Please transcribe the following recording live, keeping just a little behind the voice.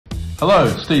Hello,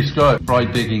 Steve Scott,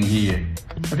 Bright Decking here.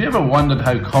 Have you ever wondered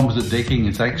how composite decking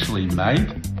is actually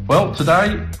made? Well,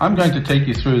 today I'm going to take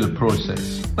you through the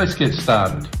process. Let's get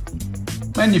started.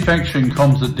 Manufacturing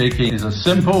composite decking is a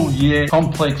simple yet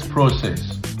complex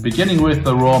process, beginning with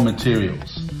the raw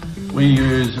materials. We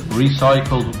use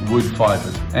recycled wood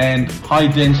fibers and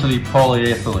high-density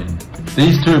polyethylene.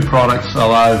 These two products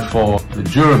allow for the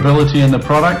durability in the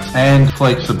product and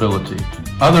flexibility.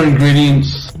 Other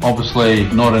ingredients, obviously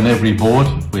not in every board.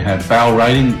 We have bow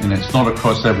rating, and it's not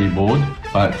across every board,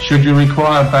 but should you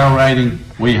require bow rating,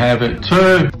 we have it.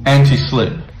 2,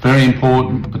 anti-slip. Very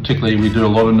important, particularly we do a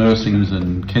lot of nursings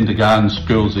in kindergarten,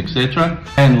 schools, etc.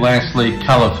 And lastly,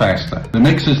 colour faster. The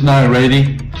mix is now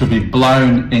ready to be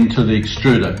blown into the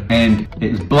extruder, and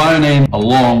it is blown in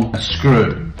along a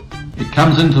screw. It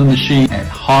comes into the machine at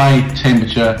high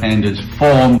temperature and is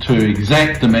formed to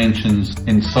exact dimensions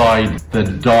inside the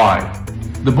die.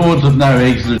 The boards have now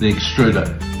exited the extruder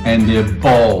and they're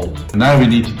balled. Now we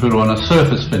need to put on a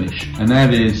surface finish, and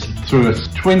that is through a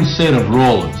twin set of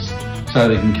rollers. So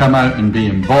they can come out and be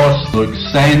embossed, look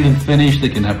sanded finish, they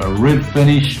can have a rib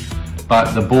finish,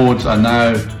 but the boards are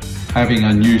now having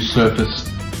a new surface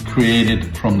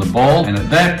created from the ball, and at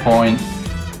that point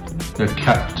they're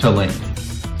cut to length.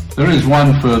 There is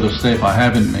one further step I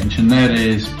haven't mentioned, that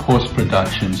is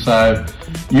post-production. So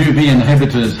UV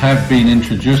inhibitors have been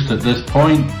introduced at this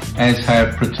point, as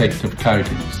have protective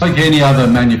coatings. Like any other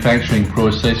manufacturing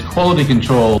process, quality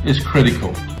control is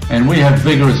critical, and we have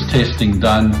vigorous testing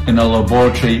done in a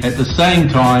laboratory. At the same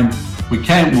time, we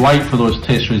can't wait for those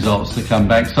test results to come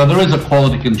back. So there is a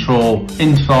quality control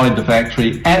inside the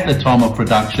factory at the time of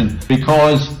production,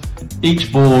 because each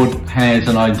board has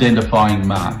an identifying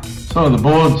mark. So the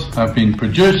boards have been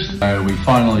produced, we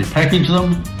finally package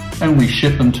them, and we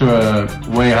ship them to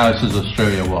warehouses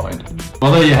Australia-wide.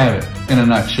 Well, there you have it, in a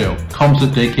nutshell,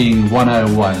 Composite Decking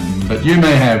 101. But you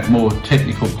may have more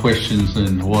technical questions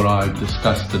than what I've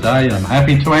discussed today, and I'm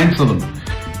happy to answer them.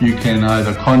 You can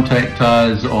either contact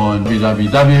us on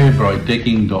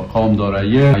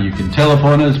www.brightdecking.com.au. You can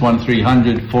telephone us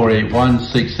 1300 481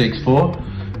 664.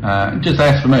 Just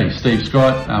ask for me, Steve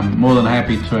Scott. I'm more than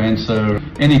happy to answer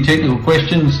any technical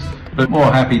questions, but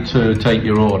more happy to take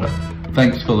your order.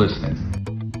 Thanks for listening.